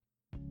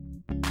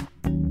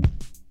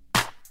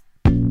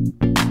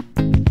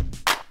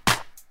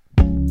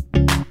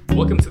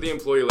Welcome to the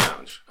Employee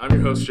Lounge. I'm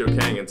your host, Joe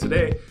Kang, and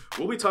today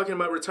we'll be talking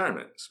about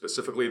retirement,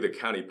 specifically the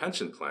county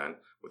pension plan,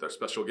 with our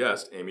special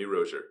guest, Amy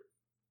Rozier.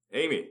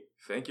 Amy,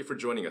 thank you for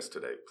joining us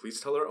today. Please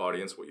tell our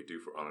audience what you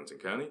do for Arlington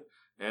County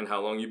and how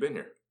long you've been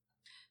here.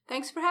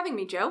 Thanks for having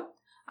me, Joe.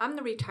 I'm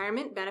the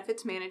Retirement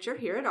Benefits Manager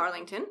here at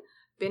Arlington.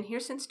 Been here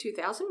since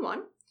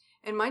 2001,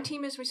 and my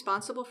team is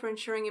responsible for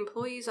ensuring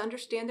employees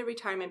understand their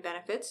retirement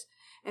benefits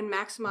and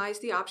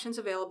maximize the options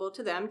available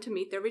to them to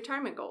meet their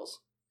retirement goals.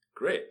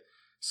 Great.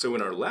 So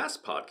in our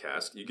last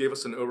podcast, you gave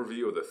us an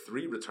overview of the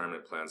 3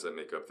 retirement plans that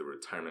make up the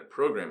retirement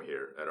program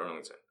here at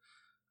Arlington.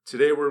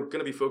 Today, we're going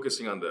to be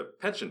focusing on the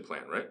pension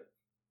plan, right?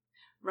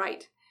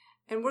 Right.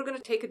 And we're going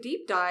to take a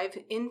deep dive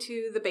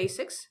into the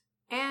basics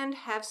and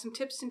have some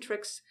tips and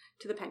tricks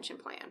to the pension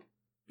plan.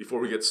 Before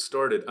we get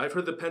started, I've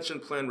heard the pension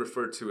plan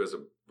referred to as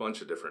a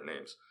bunch of different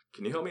names.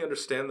 Can you help me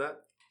understand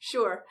that?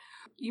 Sure.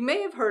 You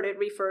may have heard it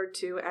referred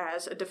to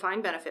as a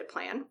defined benefit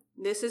plan.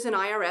 This is an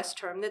IRS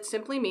term that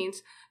simply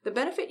means the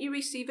benefit you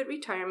receive at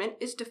retirement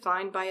is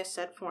defined by a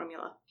set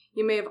formula.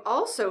 You may have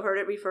also heard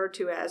it referred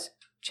to as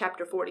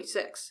Chapter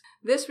 46.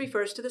 This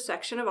refers to the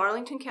section of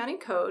Arlington County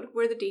Code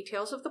where the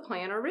details of the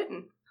plan are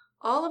written.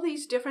 All of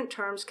these different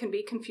terms can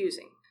be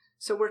confusing,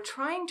 so we're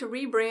trying to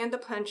rebrand the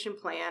pension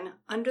plan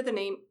under the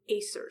name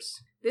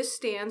ACERS. This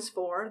stands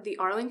for the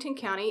Arlington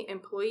County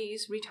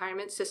Employees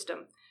Retirement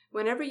System.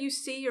 Whenever you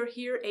see or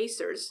hear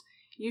ACERS,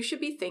 you should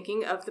be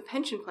thinking of the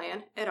pension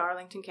plan at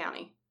Arlington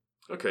County.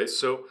 Okay,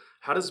 so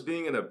how does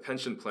being in a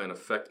pension plan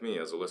affect me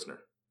as a listener?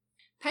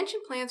 Pension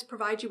plans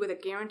provide you with a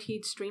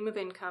guaranteed stream of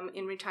income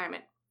in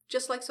retirement,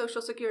 just like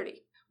Social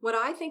Security. What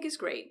I think is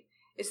great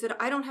is that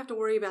I don't have to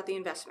worry about the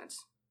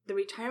investments. The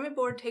retirement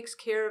board takes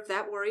care of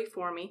that worry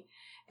for me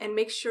and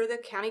makes sure the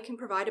county can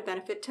provide a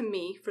benefit to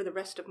me for the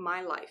rest of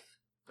my life.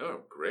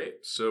 Oh, great.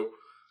 So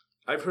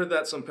I've heard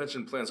that some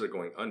pension plans are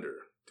going under.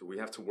 Do we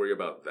have to worry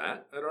about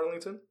that at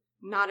Arlington?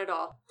 Not at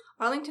all.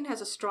 Arlington has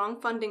a strong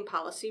funding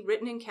policy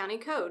written in county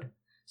code,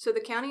 so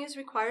the county is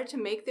required to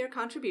make their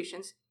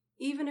contributions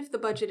even if the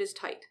budget is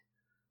tight.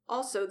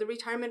 Also, the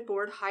retirement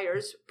board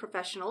hires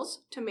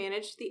professionals to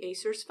manage the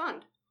ACERS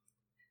fund.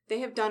 They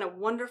have done a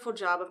wonderful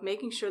job of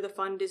making sure the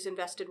fund is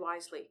invested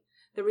wisely.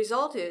 The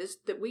result is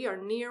that we are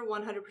near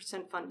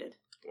 100% funded.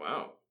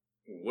 Wow.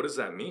 What does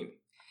that mean?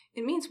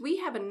 It means we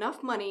have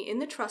enough money in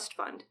the trust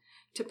fund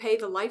to pay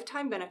the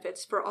lifetime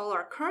benefits for all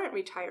our current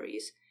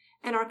retirees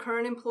and our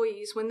current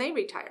employees when they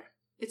retire.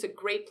 It's a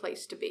great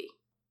place to be.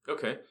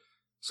 Okay,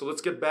 so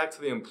let's get back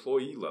to the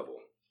employee level.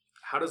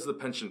 How does the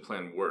pension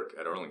plan work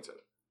at Arlington?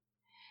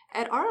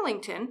 At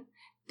Arlington,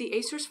 the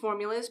ACERS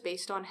formula is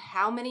based on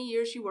how many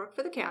years you work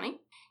for the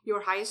county,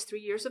 your highest 3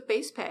 years of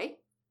base pay,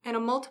 and a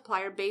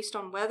multiplier based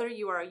on whether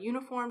you are a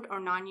uniformed or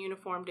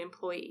non-uniformed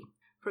employee.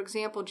 For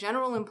example,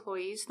 general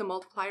employees, the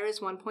multiplier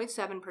is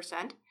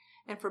 1.7%,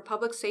 and for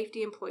public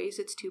safety employees,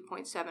 it's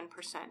 2.7%.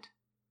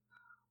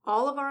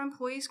 All of our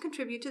employees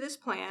contribute to this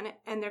plan,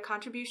 and their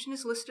contribution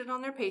is listed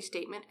on their pay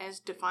statement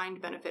as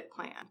defined benefit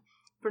plan.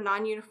 For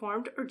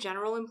non-uniformed or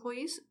general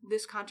employees,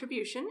 this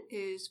contribution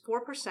is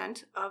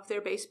 4% of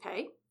their base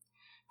pay.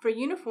 For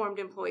uniformed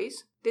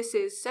employees, this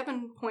is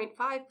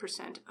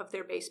 7.5% of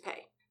their base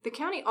pay. The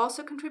county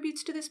also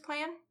contributes to this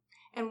plan,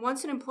 and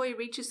once an employee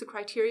reaches the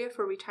criteria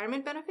for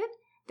retirement benefit,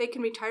 they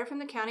can retire from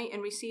the county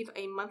and receive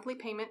a monthly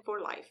payment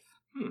for life.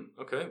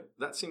 Okay,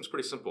 that seems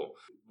pretty simple.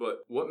 But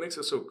what makes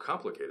it so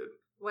complicated?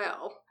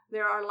 Well,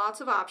 there are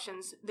lots of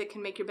options that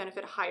can make your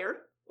benefit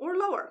higher or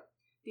lower.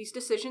 These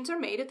decisions are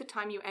made at the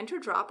time you enter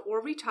drop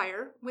or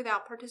retire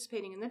without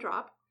participating in the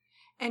drop,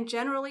 and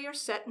generally are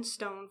set in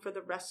stone for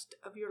the rest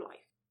of your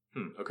life.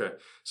 Okay,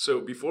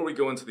 so before we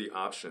go into the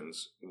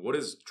options, what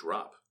is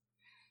drop?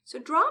 So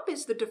DROP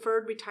is the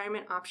Deferred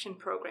Retirement Option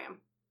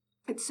Program.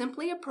 It's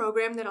simply a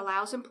program that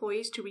allows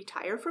employees to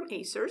retire from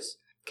ACERS,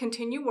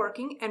 continue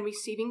working and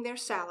receiving their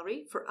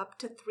salary for up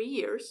to 3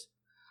 years,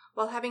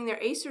 while having their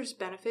ACERS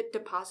benefit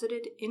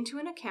deposited into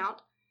an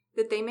account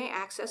that they may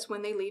access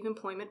when they leave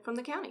employment from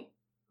the county.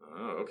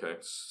 Oh, okay.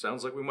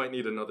 Sounds like we might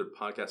need another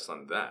podcast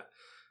on that.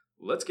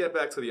 Let's get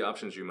back to the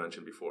options you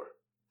mentioned before.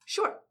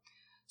 Sure.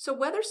 So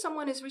whether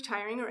someone is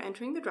retiring or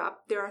entering the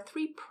drop, there are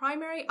 3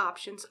 primary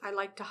options I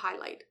like to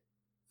highlight.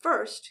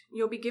 First,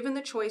 you'll be given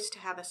the choice to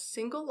have a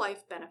single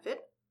life benefit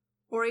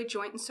or a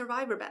joint and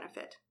survivor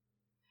benefit.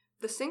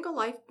 The single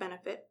life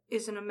benefit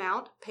is an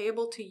amount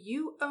payable to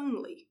you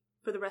only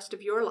for the rest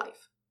of your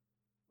life.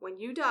 When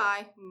you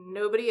die,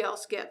 nobody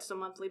else gets a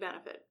monthly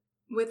benefit.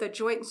 With a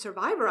joint and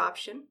survivor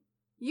option,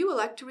 you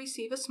elect to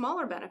receive a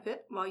smaller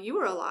benefit while you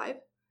are alive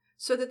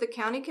so that the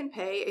county can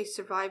pay a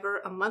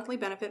survivor a monthly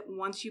benefit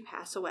once you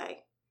pass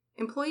away.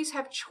 Employees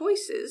have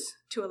choices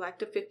to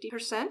elect a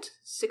 50%,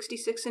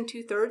 66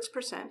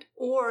 2/3%,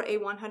 or a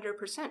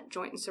 100%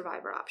 joint and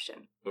survivor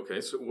option. Okay,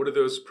 so what are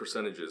those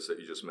percentages that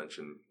you just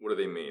mentioned? What do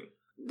they mean?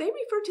 They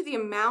refer to the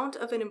amount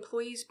of an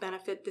employee's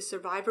benefit the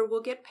survivor will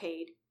get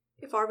paid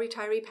if our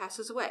retiree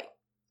passes away.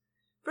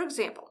 For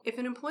example, if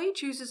an employee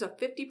chooses a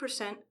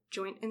 50%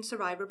 joint and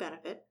survivor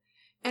benefit,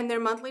 and their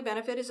monthly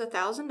benefit is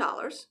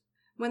 $1,000,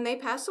 When they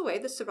pass away,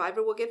 the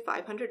survivor will get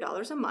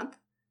 $500 a month,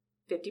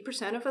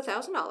 50% of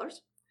 $1,000,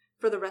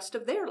 for the rest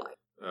of their life.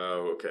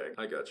 Oh, okay.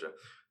 I gotcha.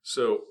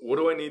 So what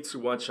do I need to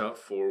watch out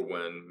for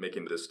when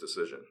making this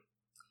decision?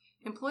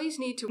 Employees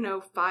need to know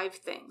 5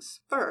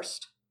 things.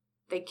 First,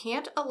 they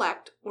can't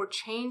elect or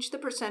change the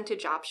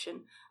percentage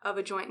option of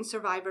a joint and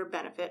survivor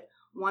benefit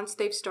once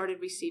they've started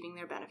receiving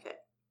their benefit.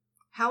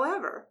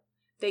 However,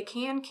 they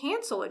can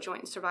cancel a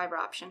joint and survivor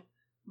option,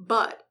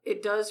 but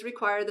it does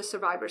require the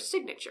survivor's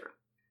signature.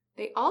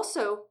 They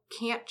also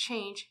can't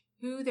change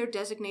who their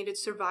designated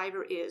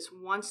survivor is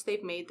once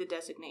they've made the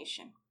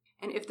designation.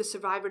 And if the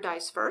survivor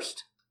dies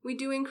first, we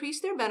do increase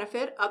their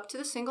benefit up to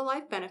the single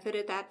life benefit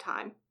at that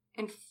time.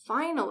 And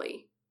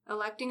finally,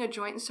 electing a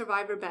joint and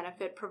survivor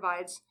benefit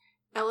provides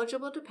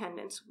eligible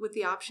dependents with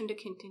the option to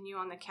continue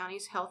on the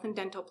county's health and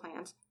dental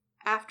plans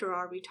after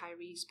our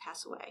retirees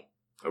pass away.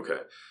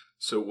 Okay,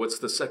 so what's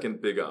the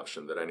second big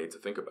option that I need to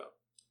think about?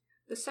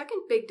 The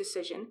second big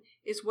decision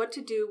is what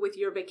to do with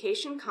your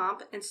vacation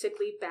comp and sick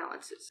leave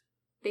balances.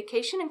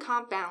 Vacation and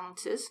comp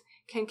balances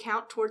can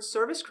count towards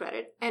service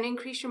credit and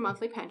increase your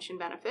monthly pension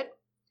benefit,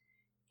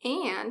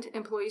 and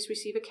employees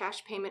receive a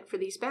cash payment for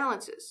these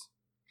balances.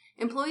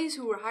 Employees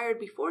who were hired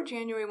before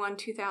January 1,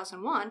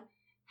 2001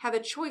 have a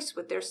choice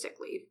with their sick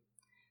leave.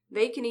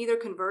 They can either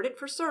convert it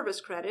for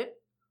service credit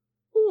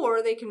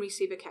or they can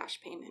receive a cash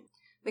payment.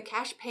 The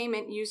cash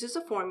payment uses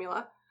a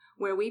formula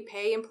where we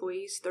pay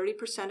employees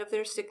 30% of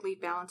their sick leave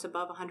balance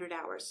above 100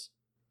 hours.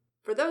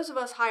 For those of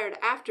us hired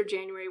after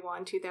January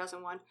 1,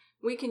 2001,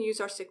 we can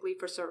use our sick leave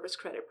for service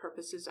credit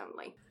purposes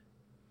only.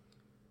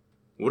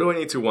 What do I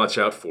need to watch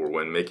out for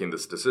when making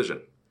this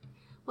decision?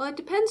 Well, it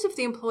depends if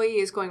the employee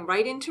is going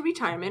right into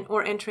retirement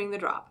or entering the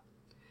drop.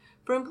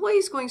 For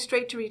employees going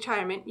straight to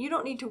retirement, you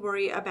don't need to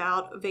worry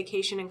about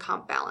vacation and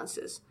comp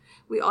balances.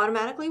 We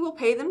automatically will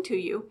pay them to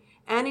you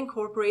and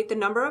incorporate the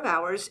number of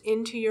hours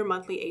into your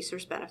monthly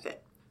ACERS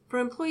benefit. For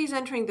employees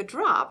entering the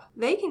drop,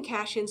 they can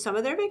cash in some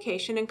of their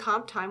vacation and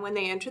comp time when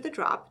they enter the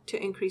drop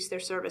to increase their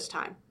service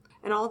time.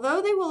 And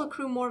although they will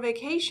accrue more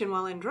vacation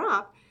while in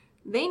drop,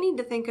 they need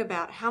to think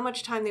about how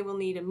much time they will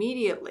need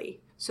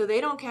immediately so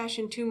they don't cash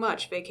in too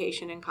much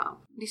vacation and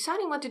comp.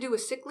 Deciding what to do with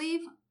sick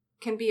leave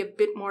can be a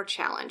bit more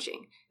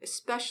challenging,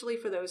 especially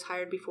for those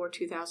hired before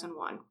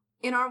 2001.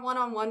 In our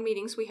one-on-one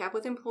meetings we have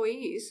with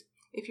employees,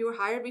 if you were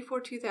hired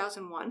before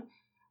 2001,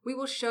 we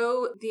will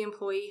show the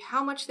employee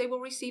how much they will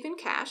receive in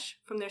cash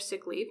from their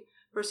sick leave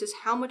versus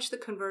how much the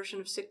conversion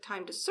of sick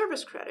time to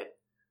service credit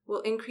will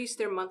increase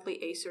their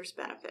monthly ACERS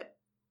benefit.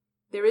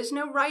 There is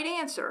no right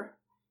answer.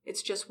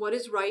 It's just what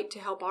is right to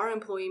help our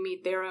employee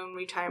meet their own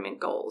retirement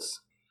goals.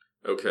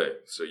 Okay,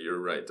 so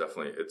you're right,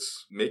 definitely.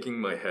 It's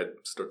making my head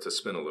start to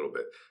spin a little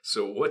bit.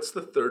 So what's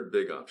the third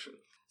big option?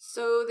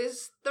 So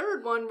this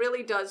third one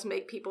really does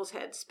make people's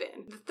heads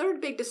spin. The third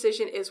big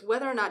decision is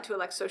whether or not to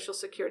elect Social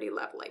Security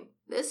leveling.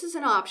 This is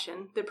an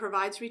option that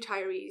provides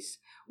retirees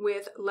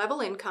with level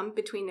income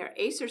between their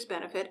ACERS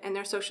benefit and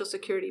their Social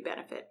Security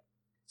benefit.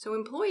 So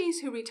employees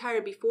who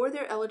retire before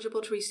they're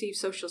eligible to receive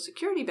Social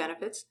Security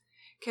benefits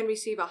can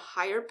receive a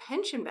higher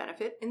pension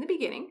benefit in the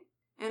beginning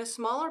and a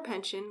smaller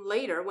pension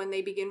later when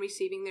they begin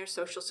receiving their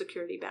Social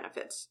Security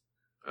benefits.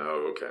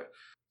 Oh, okay.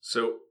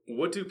 So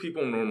what do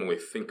people normally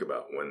think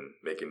about when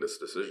making this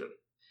decision?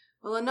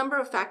 Well, a number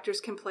of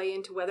factors can play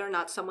into whether or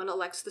not someone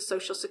elects the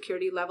Social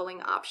Security leveling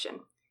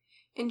option.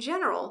 In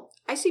general,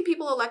 I see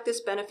people elect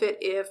this benefit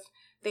if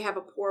they have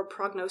a poor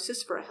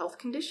prognosis for a health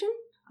condition,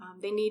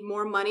 they need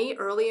more money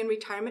early in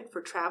retirement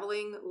for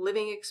traveling,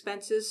 living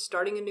expenses,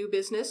 starting a new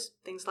business,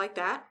 things like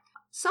that.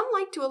 Some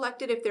like to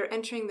elect it if they're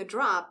entering the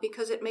drop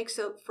because it makes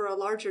for a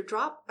larger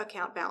drop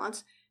account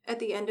balance at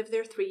the end of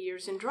their 3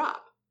 years in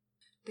drop.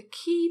 The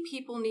key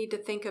people need to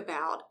think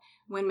about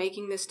when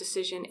making this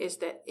decision is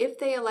that if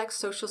they elect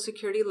Social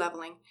Security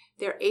leveling,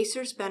 their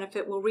ACERS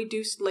benefit will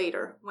reduce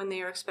later when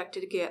they are expected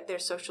to get their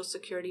Social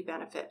Security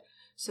benefit.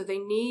 So they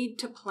need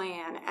to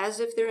plan as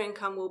if their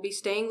income will be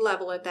staying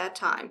level at that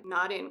time,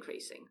 not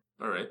increasing.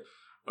 All right.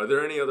 Are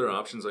there any other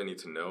options I need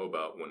to know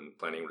about when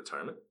planning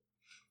retirement?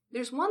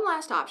 There's one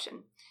last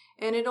option,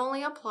 and it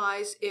only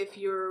applies if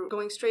you're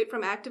going straight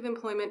from active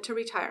employment to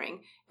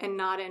retiring and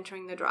not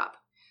entering the drop.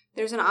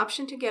 There's an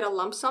option to get a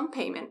lump sum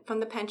payment from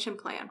the pension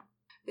plan.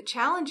 The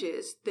challenge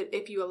is that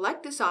if you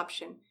elect this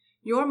option,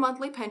 your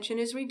monthly pension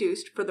is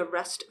reduced for the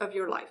rest of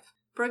your life.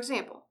 For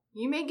example,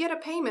 you may get a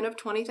payment of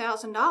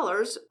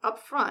 $20,000 up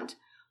front,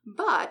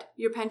 but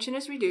your pension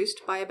is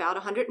reduced by about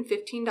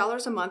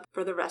 $115 a month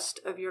for the rest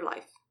of your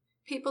life.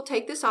 People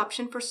take this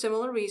option for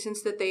similar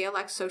reasons that they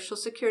elect Social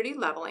Security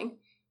leveling,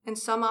 and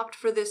some opt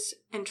for this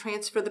and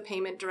transfer the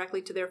payment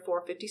directly to their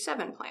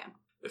 457 plan.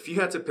 If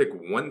you had to pick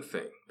one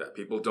thing that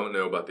people don't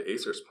know about the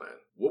ACERS plan,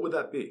 what would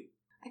that be?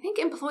 I think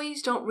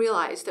employees don't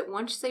realize that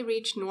once they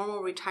reach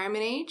normal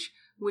retirement age,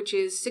 which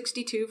is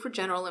 62 for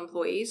general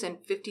employees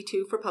and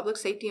 52 for public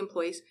safety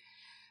employees,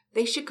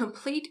 they should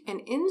complete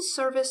an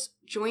in-service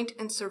joint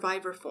and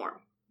survivor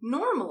form.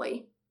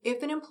 Normally,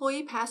 if an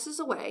employee passes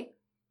away,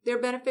 their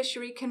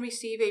beneficiary can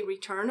receive a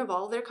return of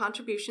all their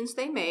contributions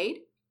they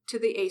made to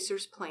the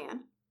ACERS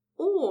plan,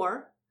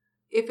 Or,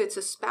 if it's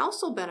a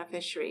spousal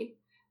beneficiary,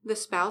 the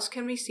spouse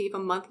can receive a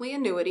monthly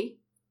annuity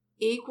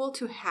equal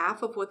to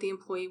half of what the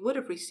employee would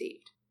have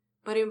received.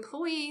 But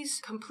employees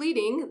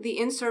completing the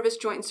in-service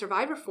joint and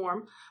survivor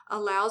form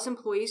allows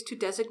employees to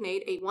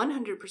designate a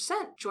 100%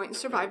 joint and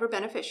survivor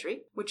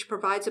beneficiary, which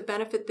provides a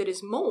benefit that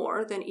is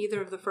more than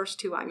either of the first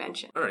two I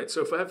mentioned. All right,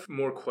 so if I have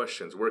more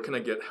questions, where can I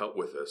get help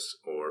with this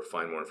or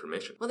find more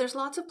information? Well, there's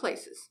lots of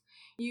places.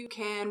 You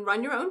can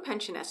run your own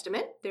pension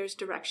estimate. There's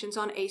directions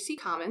on AC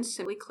Commons.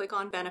 Simply click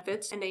on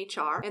Benefits and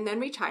HR and then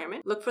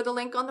Retirement. Look for the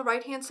link on the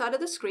right-hand side of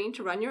the screen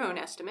to run your own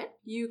estimate.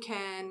 You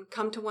can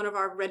come to one of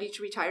our Ready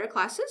to Retire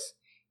classes.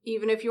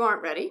 Even if you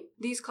aren't ready,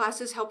 these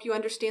classes help you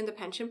understand the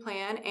pension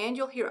plan, and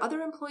you'll hear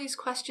other employees'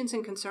 questions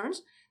and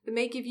concerns that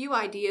may give you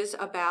ideas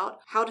about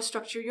how to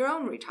structure your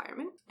own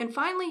retirement. And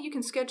finally, you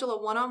can schedule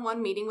a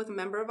one-on-one meeting with a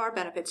member of our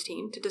benefits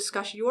team to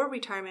discuss your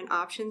retirement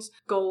options,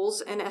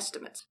 goals, and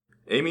estimates.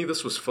 Amy,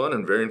 this was fun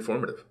and very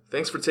informative.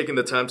 Thanks for taking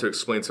the time to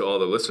explain to all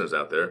the listeners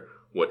out there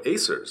what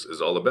ACERS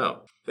is all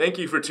about. Thank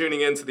you for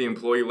tuning in to the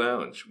Employee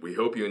Lounge. We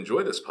hope you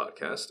enjoy this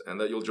podcast and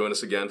that you'll join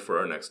us again for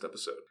our next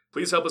episode.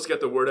 Please help us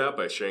get the word out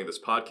by sharing this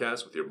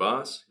podcast with your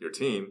boss, your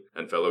team,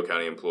 and fellow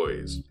county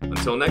employees.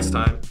 Until next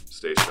time,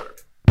 stay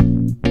sharp.